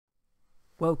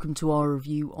Welcome to our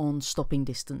review on stopping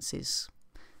distances.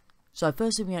 So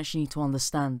first thing we actually need to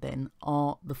understand then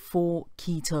are the four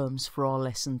key terms for our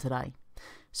lesson today.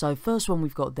 So first one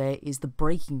we've got there is the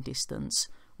braking distance,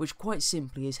 which quite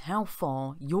simply is how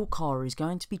far your car is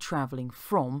going to be travelling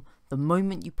from the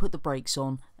moment you put the brakes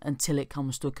on until it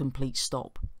comes to a complete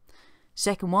stop.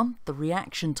 Second one, the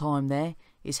reaction time there,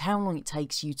 is how long it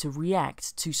takes you to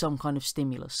react to some kind of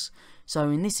stimulus. So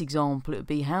in this example it would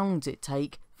be how long does it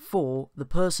take for the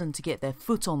person to get their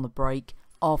foot on the brake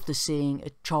after seeing a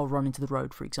child run into the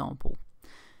road, for example.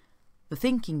 The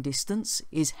thinking distance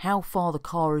is how far the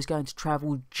car is going to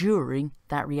travel during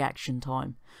that reaction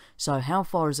time. So how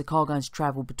far is the car going to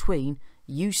travel between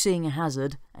you seeing a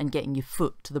hazard and getting your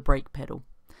foot to the brake pedal.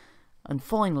 And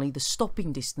finally, the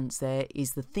stopping distance there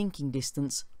is the thinking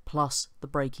distance plus the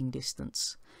braking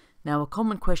distance. Now a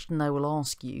common question they will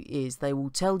ask you is they will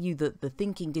tell you that the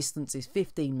thinking distance is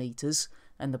 15 metres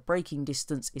and the braking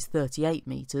distance is 38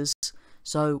 metres.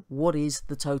 So what is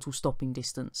the total stopping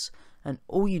distance? And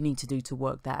all you need to do to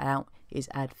work that out is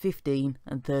add 15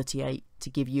 and 38 to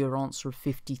give you your answer of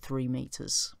 53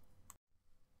 metres.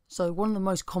 So one of the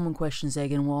most common questions they're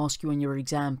going to ask you on your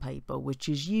exam paper, which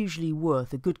is usually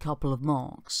worth a good couple of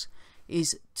marks,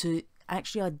 is to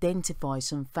actually identify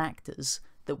some factors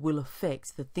that will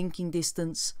affect the thinking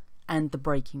distance and the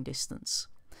braking distance.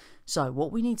 So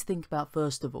what we need to think about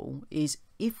first of all is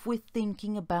if we're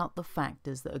thinking about the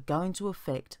factors that are going to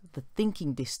affect the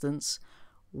thinking distance,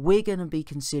 we're going to be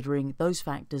considering those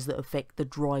factors that affect the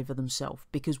driver themselves,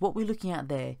 because what we're looking at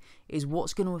there is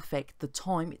what's going to affect the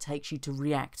time it takes you to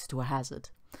react to a hazard.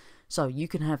 So you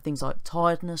can have things like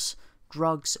tiredness,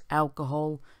 drugs,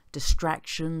 alcohol,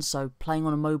 distractions, so playing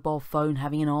on a mobile phone,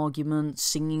 having an argument,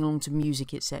 singing along to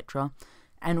music, etc.,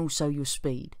 and also your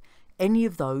speed. Any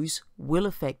of those will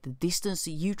affect the distance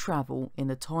that you travel in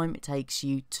the time it takes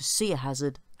you to see a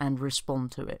hazard and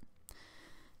respond to it.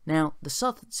 Now, the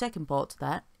second part to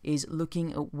that is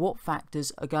looking at what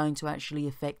factors are going to actually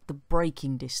affect the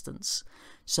braking distance.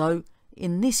 So,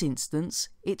 in this instance,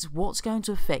 it's what's going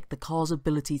to affect the car's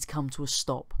ability to come to a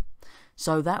stop.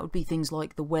 So that would be things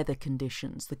like the weather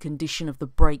conditions, the condition of the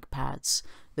brake pads,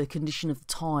 the condition of the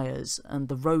tyres, and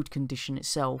the road condition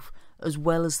itself, as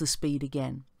well as the speed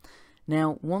again.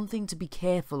 Now, one thing to be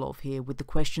careful of here with the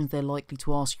questions they're likely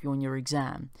to ask you on your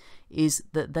exam is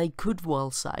that they could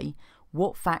well say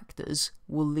what factors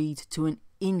will lead to an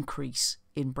increase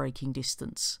in braking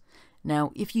distance.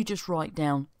 Now, if you just write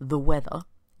down the weather,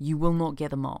 you will not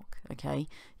get a mark, okay?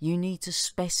 You need to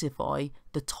specify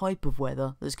the type of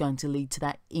weather that's going to lead to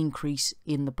that increase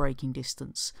in the braking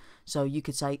distance. So you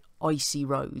could say icy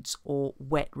roads or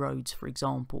wet roads, for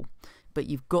example. But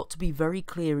you've got to be very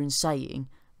clear in saying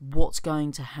what's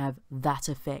going to have that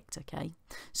effect, okay?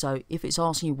 So if it's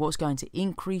asking you what's going to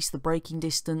increase the braking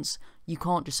distance, you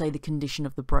can't just say the condition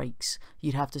of the brakes.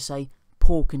 You'd have to say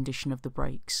poor condition of the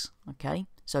brakes, okay?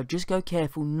 So just go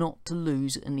careful not to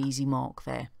lose an easy mark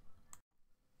there.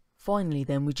 Finally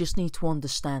then, we just need to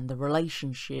understand the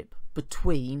relationship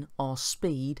between our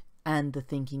speed and the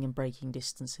thinking and braking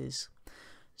distances.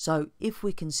 So if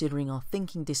we're considering our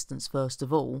thinking distance first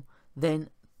of all, then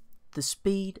the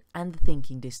speed and the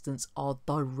thinking distance are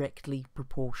directly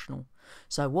proportional.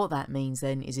 So what that means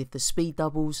then is if the speed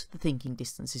doubles, the thinking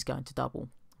distance is going to double.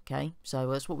 Okay, so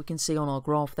that's what we can see on our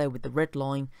graph there with the red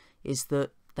line, is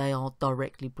that they are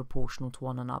directly proportional to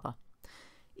one another.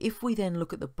 If we then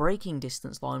look at the braking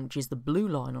distance line, which is the blue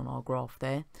line on our graph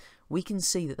there, we can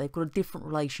see that they've got a different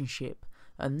relationship,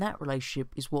 and that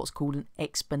relationship is what's called an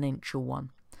exponential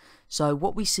one. So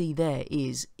what we see there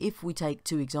is, if we take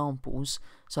two examples,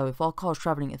 so if our car is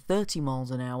travelling at 30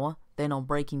 miles an hour, then our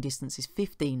braking distance is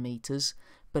 15 metres,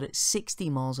 but at 60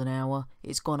 miles an hour,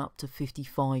 it's gone up to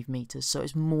 55 metres, so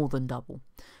it's more than double.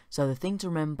 So the thing to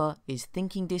remember is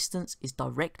thinking distance is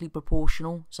directly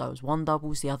proportional, so as one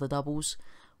doubles, the other doubles,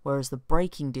 whereas the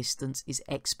braking distance is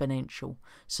exponential.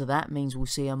 So that means we'll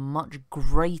see a much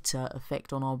greater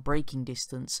effect on our braking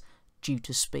distance due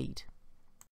to speed.